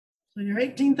So you're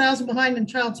 18,000 behind in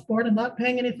child support and not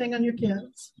paying anything on your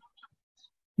kids.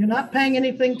 You're not paying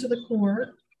anything to the court.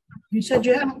 You said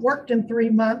you haven't worked in 3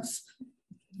 months.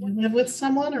 You live with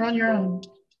someone or on your own?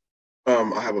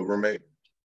 I have a roommate.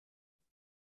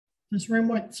 This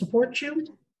roommate supports you?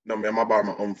 No, ma'am, I buy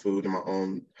my own food and my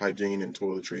own hygiene and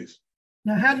toiletries.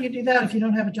 Now, how do you do that if you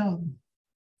don't have a job?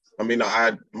 I mean, I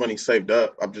had money saved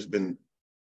up. I've just been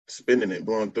spending it,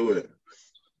 blowing through it.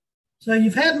 So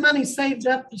you've had money saved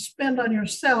up to spend on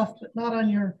yourself, but not on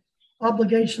your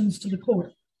obligations to the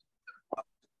court.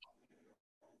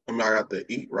 I mean, I got to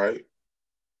eat, right?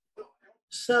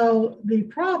 So the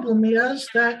problem is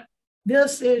that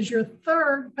this is your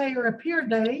third pay or appear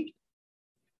date,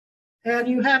 and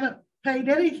you haven't paid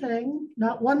anything,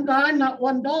 not one dime, not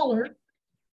 $1,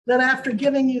 that after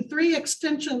giving you 3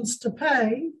 extensions to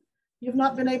pay, you've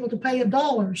not been able to pay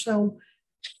 $1. So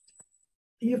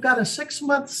you've got a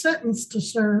 6-month sentence to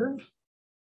serve.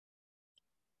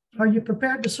 Are you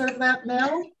prepared to serve that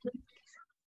now?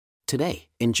 Today,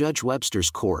 in Judge Webster's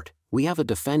court, we have a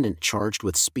defendant charged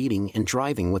with speeding and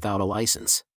driving without a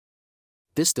license.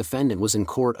 This defendant was in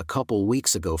court a couple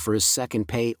weeks ago for his second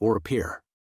pay or appear.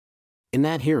 In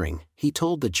that hearing, he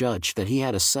told the judge that he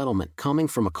had a settlement coming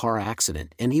from a car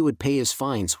accident and he would pay his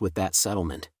fines with that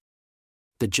settlement.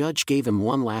 The judge gave him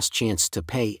one last chance to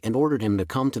pay and ordered him to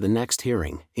come to the next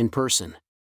hearing, in person.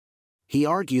 He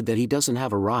argued that he doesn't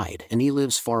have a ride and he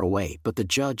lives far away, but the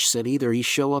judge said either he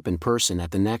show up in person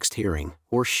at the next hearing,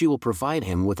 or she will provide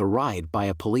him with a ride by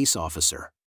a police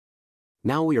officer.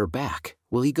 Now we are back.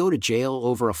 Will he go to jail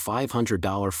over a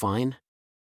 $500 fine?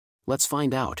 Let's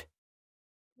find out.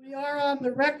 We are on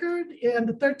the record in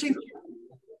the 13th.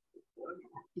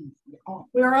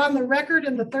 We are on the record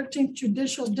in the 13th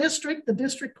Judicial District, the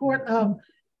District Court of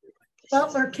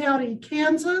Butler County,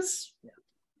 Kansas.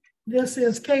 This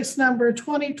is case number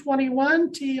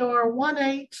 2021 TR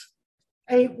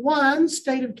 1881,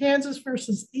 State of Kansas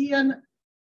versus Ian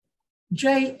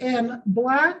J.N.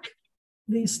 Black.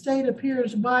 The state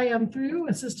appears by and through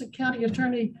Assistant County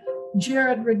Attorney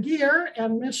Jared Regier,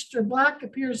 and Mr. Black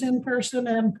appears in person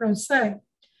and pro se.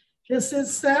 This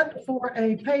is set for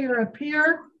a pay or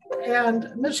appear. And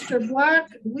Mr. Black,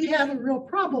 we have a real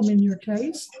problem in your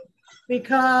case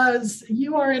because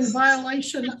you are in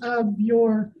violation of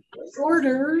your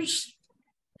orders.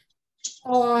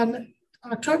 On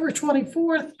October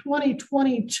 24th,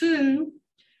 2022,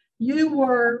 you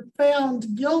were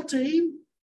found guilty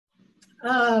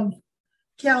of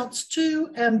counts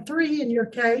 2 and 3 in your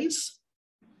case.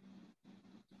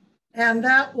 And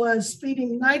that was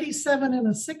speeding 97 in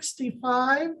a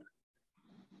 65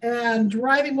 and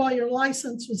driving while your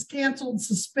license was canceled,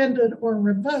 suspended, or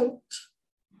revoked.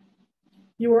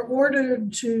 You were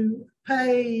ordered to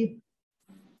pay,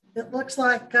 it looks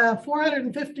like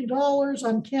 $450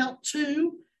 on count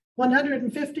 2,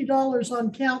 $150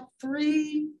 on count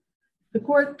 3. The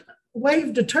court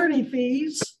waived attorney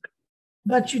fees,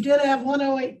 but you did have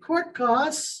 108 court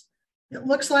costs. It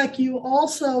looks like you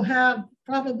also have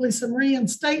probably some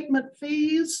reinstatement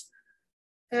fees,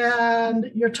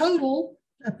 and your total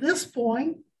at this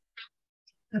point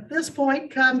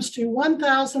comes to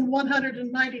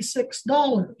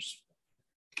 $1,196.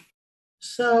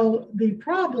 So the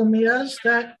problem is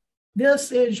that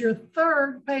this is your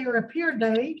third pay or appear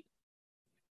date,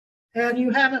 and you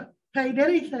haven't paid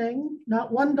anything,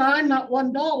 not one dime, not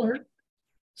 $1,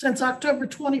 since October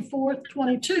 24th,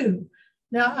 22.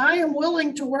 Now, I am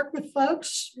willing to work with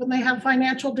folks when they have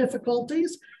financial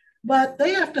difficulties, but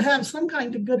they have to have some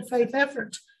kind of good faith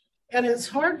effort. And it's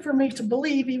hard for me to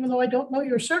believe, even though I don't know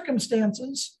your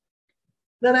circumstances,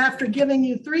 that after giving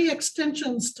you 3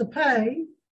 extensions to pay,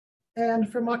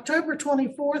 and from October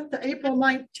 24th to April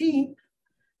 19th,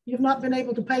 you've not been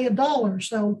able to pay $1.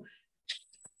 So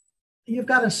you've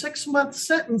got a 6-month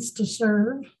sentence to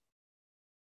serve.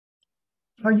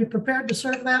 Are you prepared to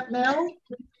serve that now?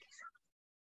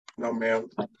 No, ma'am.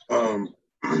 I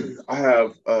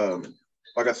have,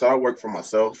 like I said, I work for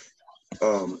myself.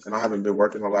 And I haven't been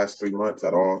working the last 3 months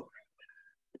at all,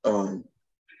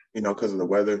 because of the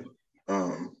weather.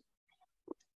 I'm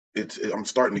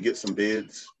starting to get some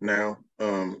bids now.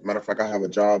 Matter of fact, I have a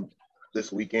job this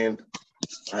weekend.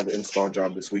 I have an install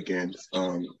job this weekend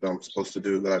that I'm supposed to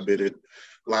do that I bidded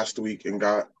last week and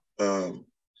got. So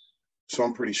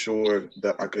I'm pretty sure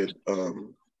that I could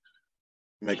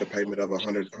make a payment of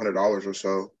 $100 or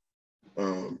so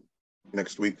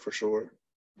next week for sure.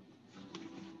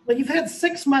 Well, you've had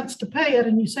 6 months to pay it,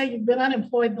 and you say you've been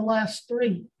unemployed the last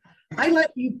 3. I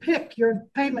let you pick your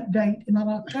payment date, and on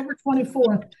October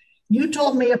 24th, you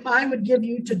told me if I would give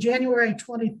you to January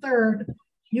 23rd,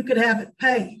 you could have it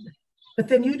paid. But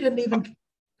then you didn't even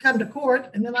come to court.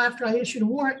 And then after I issued a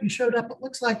warrant, you showed up, it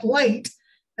looks like late.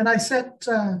 And I said,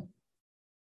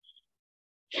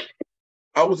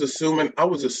 I was assuming,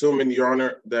 Your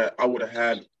Honor, that I would have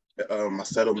had my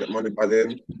settlement money by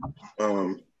then.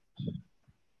 So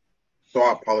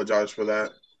I apologize for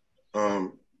that.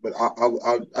 But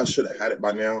I should have had it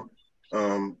by now.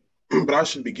 But I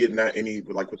should be getting that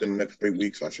within the next 3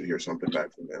 weeks. I should hear something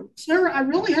back from them. Sir, I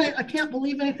can't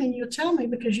believe anything you tell me,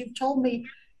 because you've told me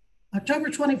October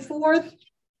 24th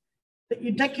that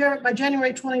you'd take care of it by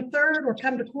January 23rd or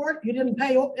come to court. You didn't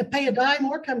pay a dime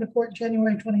or come to court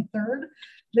January 23rd.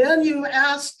 Then you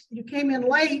came in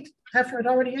late after I'd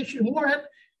already issued a warrant,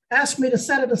 asked me to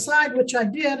set it aside, which I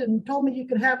did, and told me you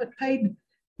could have it paid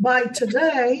by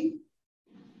today.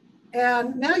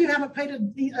 And now you haven't paid a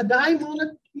dime on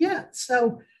it yet.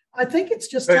 So I think it's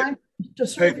just time to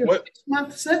serve your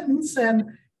 6-month sentence and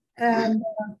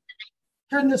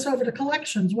turn this over to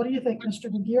collections. What do you think, Mr.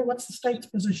 McGeer? What's the state's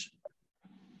position?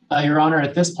 Your Honor,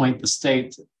 at this point, the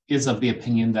state is of the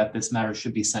opinion that this matter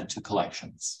should be sent to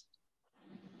collections.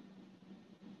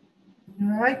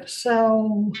 All right,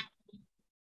 so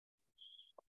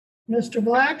Mr.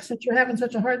 Black, since you're having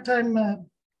such a hard time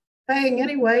paying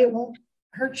anyway, it won't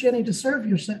hurt you any to serve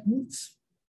your sentence.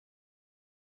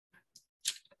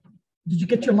 Did you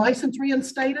get your license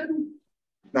reinstated?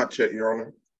 Not yet, Your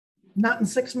Honor. Not in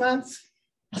 6 months?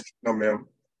 No, ma'am.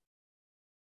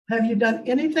 Have you done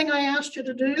anything I asked you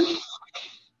to do?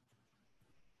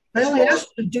 I only asked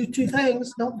you to do 2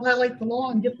 things. Don't violate the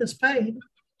law and get this paid.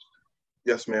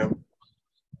 Yes, ma'am.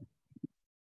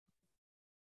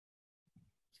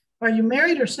 Are you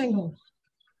married or single?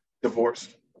 Divorced.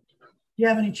 Do you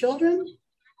have any children?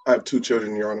 I have 2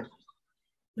 children, Your Honor.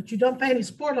 But you don't pay any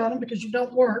support on them because you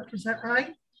don't work. Is that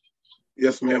right?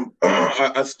 Yes, ma'am.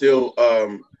 I still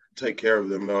take care of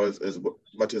them, though, as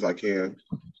much as I can.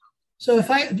 So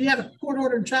do you have a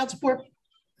court-ordered child support?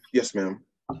 Yes, ma'am.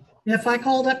 If I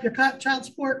called up your child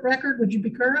support record, would you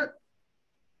be current?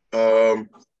 Well,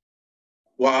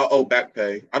 I owe back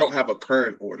pay. I don't have a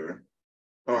current order.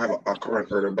 I don't have a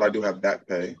current order, but I do have back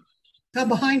pay. How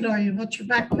behind are you? What's your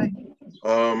back pay?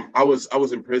 I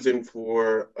was in prison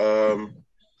for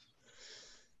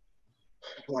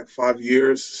like 5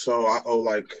 years, so I owe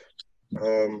I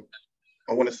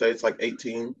want to say it's like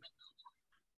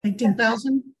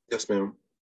 18,000? Yes, ma'am.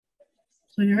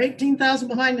 So you're 18,000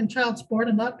 behind in child support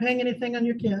and not paying anything on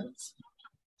your kids.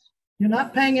 You're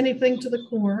not paying anything to the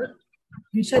court.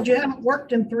 You said you haven't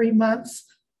worked in 3 months.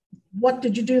 What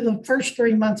did you do the first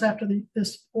 3 months after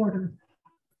this order?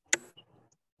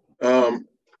 That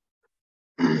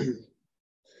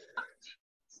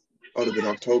would have been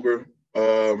October.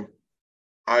 I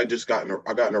got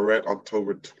in a wreck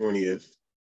October 20th.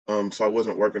 So I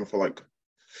wasn't working for like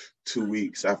 2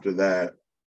 weeks after that.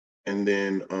 And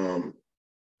then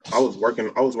I was working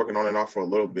on and off for a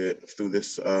little bit through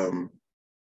this other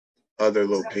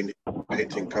little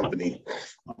painting company,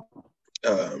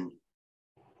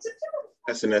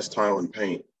 S&S Tile and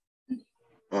Paint.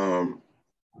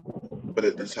 But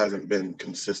it just hasn't been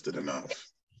consistent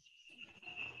enough.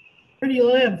 Where do you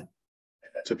live?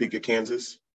 Topeka,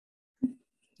 Kansas.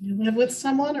 You live with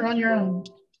someone or on your own?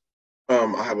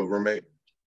 I have a roommate.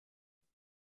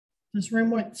 Does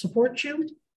roommate support you?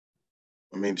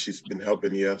 I mean, she's been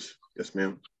helping, yes. Yes,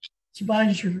 ma'am. She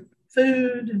buys your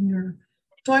food and your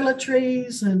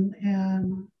toiletries and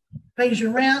pays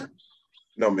your rent?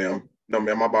 No, ma'am. No,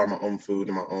 ma'am. I buy my own food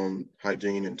and my own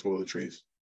hygiene and toiletries.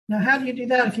 Now, how do you do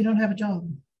that if you don't have a job?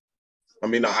 I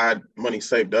mean, I had money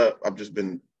saved up. I've just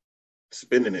been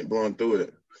spending it, blowing through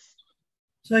it.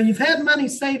 So you've had money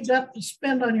saved up to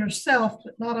spend on yourself,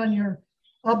 but not on your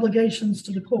obligations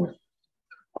to the court.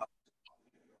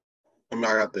 I mean,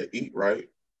 I got to eat, right?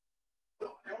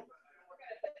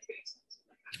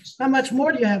 How much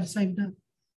more do you have saved up?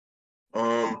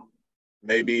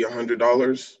 Maybe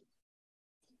 $100.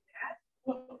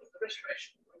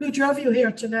 Who drove you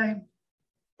here today?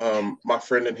 My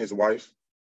friend and his wife.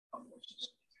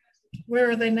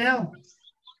 Where are they now?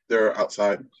 They're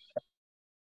outside.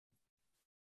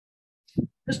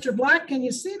 Mr. Black, can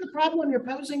you see the problem you're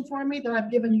posing for me, that I've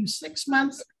given you 6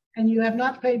 months and you have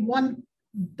not paid $1,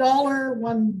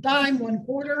 one dime, one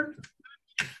quarter?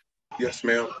 Yes,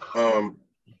 ma'am. I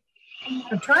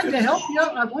tried to help you.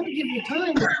 I want to give you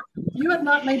time, but you have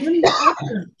not made any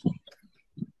effort.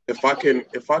 If I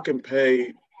can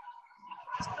pay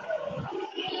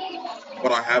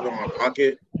what I have in my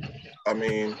pocket, I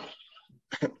mean.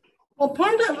 Well,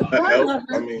 part of it,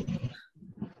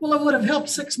 well, it would have helped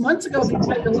 6 months ago if you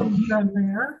paid a little here and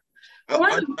there.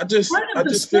 Part of the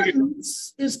figured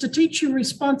sentence is to teach you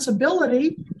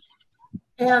responsibility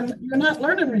And you're not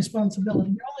learning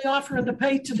responsibility. You're only offering to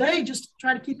pay today just to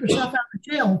try to keep yourself out of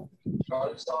jail.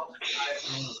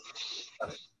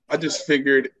 I just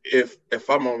figured if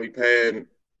I'm only paying,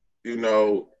 you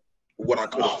know, what I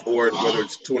could afford, whether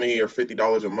it's $20 or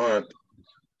 $50 a month,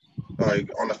 like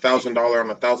on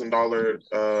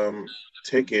 $1,000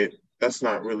 ticket, that's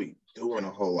not really doing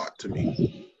a whole lot to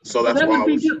me. So Well, that's why I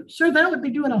was. Sir, that would be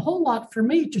doing a whole lot for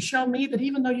me to show me that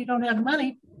even though you don't have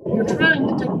money, you're trying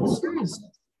to take this seriously.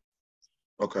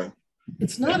 Okay.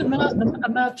 It's not much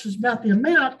about the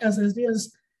amount as it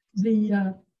is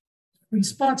the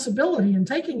responsibility in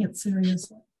taking it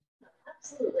seriously.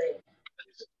 Absolutely.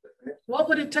 What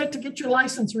would it take to get your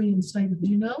license reinstated? Do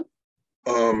you know?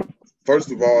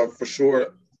 First of all, for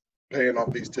sure, paying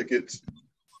off these tickets.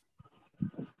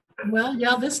 Well,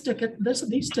 yeah, these tickets,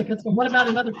 but what about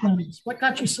in other counties? What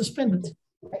got you suspended?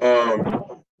 I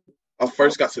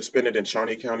first got suspended in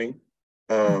Shawnee County.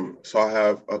 So I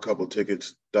have a couple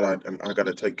tickets that I got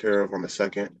to take care of on the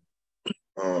 2nd.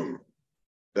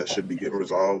 That should be getting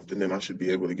resolved, and then I should be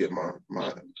able to get my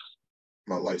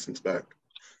license back.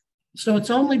 So it's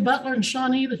only Butler and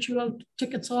Shawnee that you owe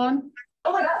tickets on?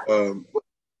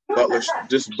 Butler,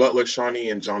 Shawnee,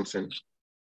 and Johnson.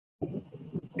 You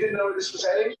didn't know where this was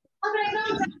heading? It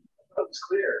was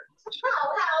clear. I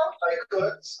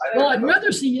could. Well, I'd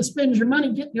rather see you spend your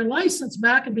money getting your license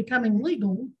back and becoming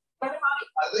legal. I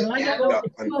don't know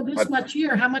if you owe this much a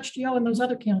year. How much do you owe in those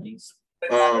other counties?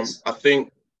 I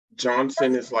think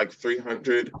Johnson is like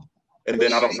 300, and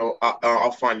then I don't know.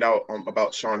 I'll find out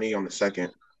about Shawnee on the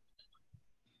 2nd.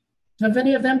 Have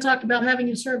any of them talked about having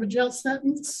you serve a jail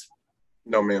sentence?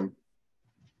 No, ma'am.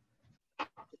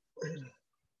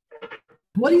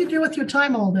 What do you do with your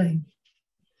time all day?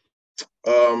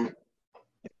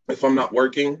 If I'm not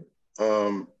working,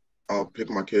 I'll pick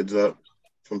my kids up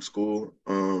from school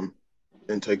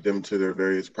and take them to their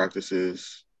various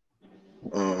practices.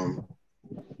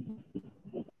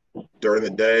 During the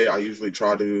day, I usually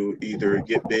try to either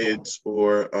get bids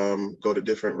or go to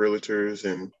different realtors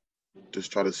and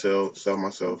just try to sell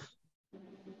myself.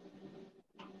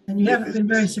 And you haven't been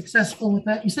very successful with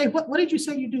that. You say, what did you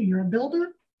say you do? You're a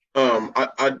builder?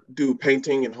 I do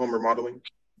painting and home remodeling.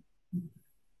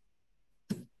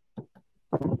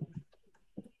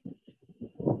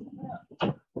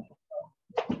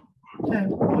 Okay.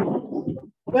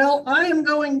 Well, I am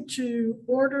going to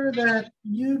order that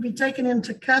you be taken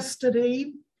into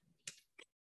custody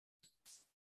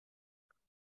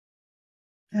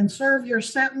and serve your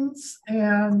sentence,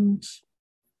 and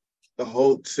the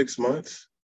whole 6 months?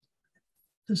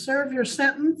 To serve your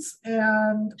sentence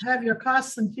and have your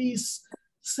costs and fees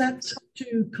sent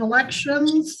to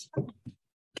collections.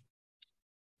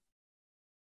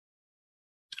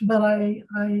 But I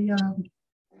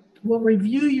will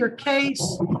review your case.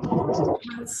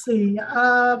 Let's see.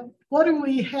 What do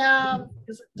we have?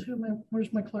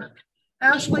 Where's my clerk?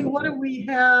 Ashley, what do we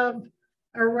have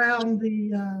around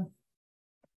the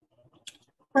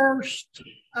 1st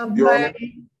of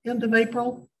May, end of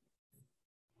April?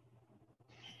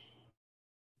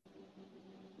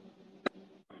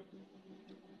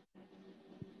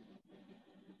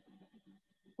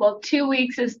 Well, 2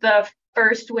 weeks is the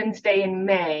first Wednesday in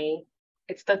May.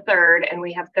 It's the 3rd, and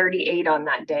we have 38 on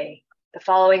that day. The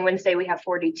following Wednesday, we have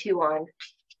 42 on.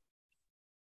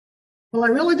 Well, I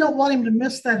really don't want him to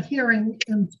miss that hearing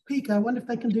in Topeka. I wonder if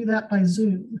they can do that by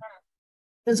Zoom.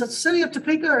 Is it City of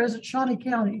Topeka or is it Shawnee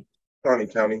County? Shawnee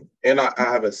County. And I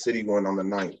have a city one on the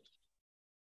 9th.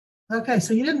 Okay,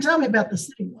 so you didn't tell me about the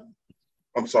city one.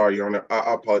 I'm sorry, Your Honor.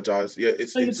 I apologize. Yeah,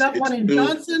 so you've got one in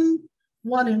Johnson,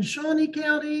 one in Shawnee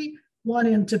County, one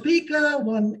in Topeka,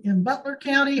 one in Butler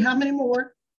County. How many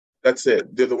more? That's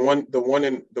it. The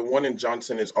one in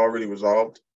Johnson is already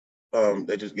resolved.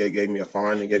 They just gave me a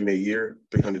fine. They gave me a year,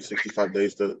 365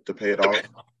 days to pay it off.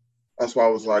 That's why I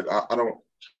was like, I don't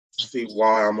see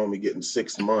why I'm only getting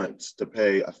 6 months to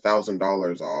pay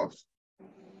 $1,000 off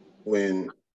when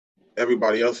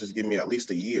everybody else is giving me at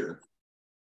least a year.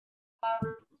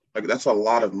 Like, that's a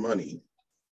lot of money.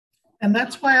 And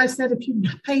that's why I said if you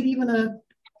paid even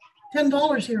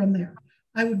 $10 here and there,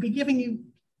 I would be giving you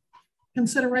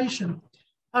consideration.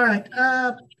 All right,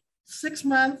 6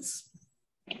 months.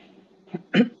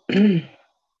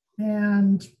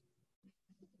 And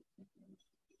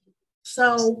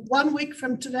so 1 week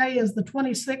from today is the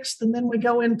 26th, and then we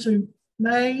go into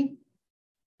May.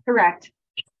 Correct.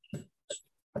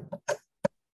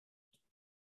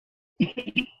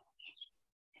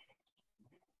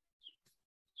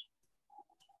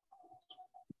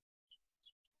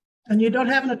 And you don't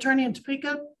have an attorney in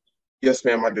Topeka? Yes,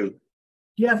 ma'am, I do. Do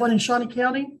you have one in Shawnee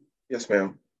County? Yes,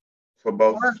 ma'am. For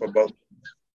both.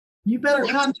 You better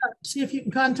see if you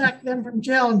can contact them from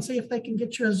jail and see if they can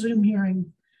get you a Zoom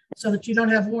hearing so that you don't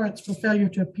have warrants for failure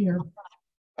to appear.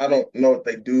 I don't know if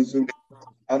they do Zoom.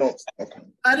 Okay.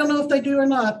 I don't know if they do or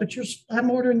not, but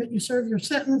I'm ordering that you serve your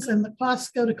sentence and the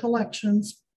costs go to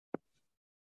collections.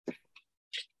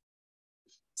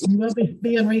 And we'll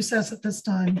be in recess at this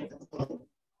time.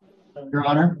 Your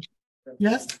Honor,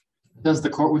 Yes? does the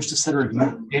court wish to set a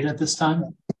review date at this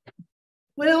time?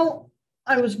 Well,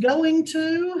 I was going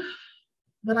to,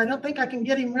 but I don't think I can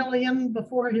get him really in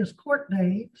before his court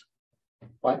date.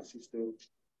 What?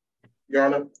 Your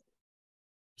Honor,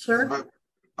 Sir?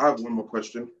 I have one more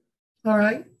question. All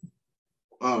right.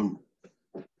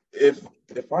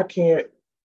 If I can't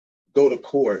go to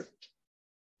court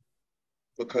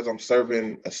because I'm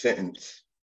serving a sentence,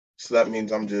 so that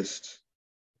means I'm just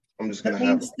gonna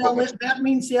have. That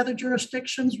means the other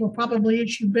jurisdictions will probably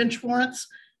issue bench warrants,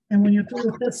 and when you're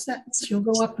through with this sentence, you'll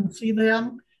go up and see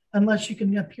them unless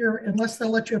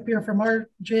they'll let you appear from our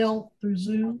jail through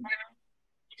Zoom.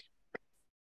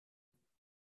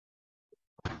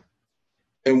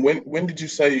 And when did you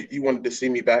say you wanted to see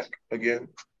me back again?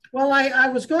 Well, I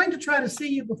was going to try to see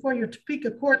you before your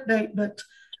Topeka court date, but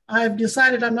I've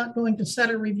decided I'm not going to set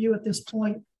a review at this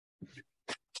point.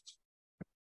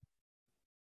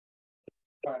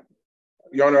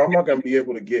 Your Honor, I'm not going to be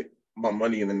able to get my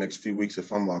money in the next few weeks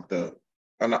if I'm locked up.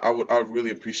 And I would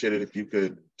really appreciate it if you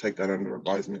could take that under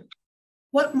advisement.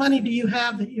 What money do you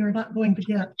have that you're not going to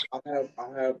get? I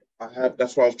have.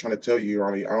 That's what I was trying to tell you, Your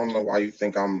Honor. I don't know why you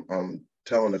think I'm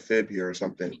telling a fib here or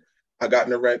something. I got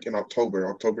in a wreck in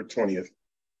October 20th.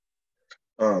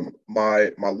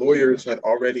 My lawyers had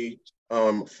already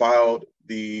filed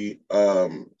the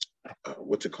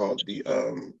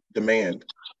demand.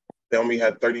 They only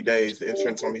had 30 days. The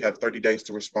insurance only had 30 days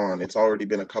to respond. It's already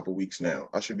been a couple weeks now.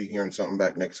 I should be hearing something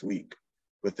back next week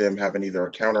with them having either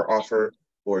a counter offer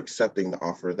or accepting the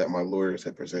offer that my lawyers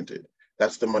had presented.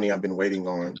 That's the money I've been waiting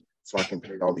on so I can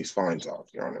pay all these fines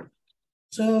off, Your Honor.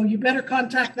 So you better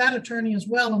contact that attorney as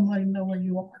well and let him know where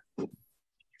you are.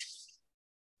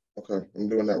 Okay, I'm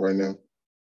doing that right now.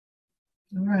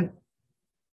 All right.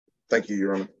 Thank you,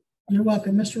 Your Honor. You're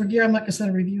welcome. Mr. Regier, I'm not going to set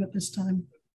a review at this time.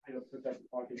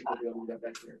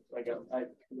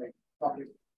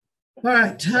 All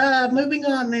right, moving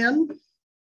on then.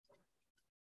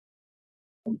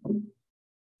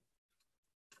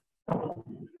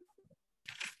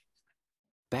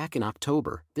 Back in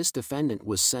October, this defendant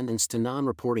was sentenced to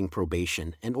non-reporting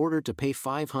probation and ordered to pay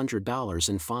 $500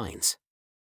 in fines.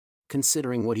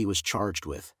 Considering what he was charged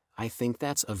with, I think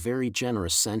that's a very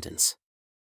generous sentence.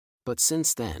 But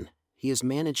since then, he has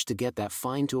managed to get that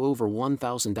fine to over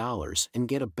 $1,000 and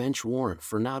get a bench warrant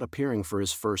for not appearing for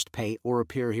his first pay or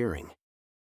appear hearing.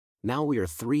 Now we are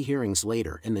 3 hearings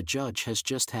later and the judge has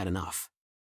just had enough.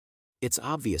 It's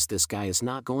obvious this guy is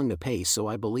not going to pay, so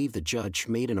I believe the judge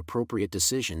made an appropriate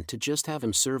decision to just have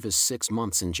him serve his 6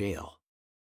 months in jail.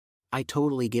 I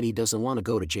totally get he doesn't want to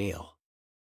go to jail.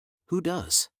 Who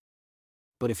does?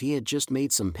 But if he had just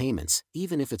made some payments,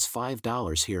 even if it's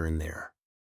 $5 here and there,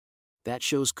 that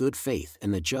shows good faith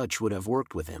and the judge would have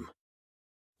worked with him.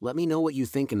 Let me know what you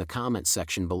think in the comments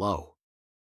section below.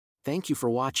 Thank you for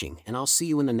watching and I'll see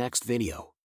you in the next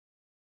video.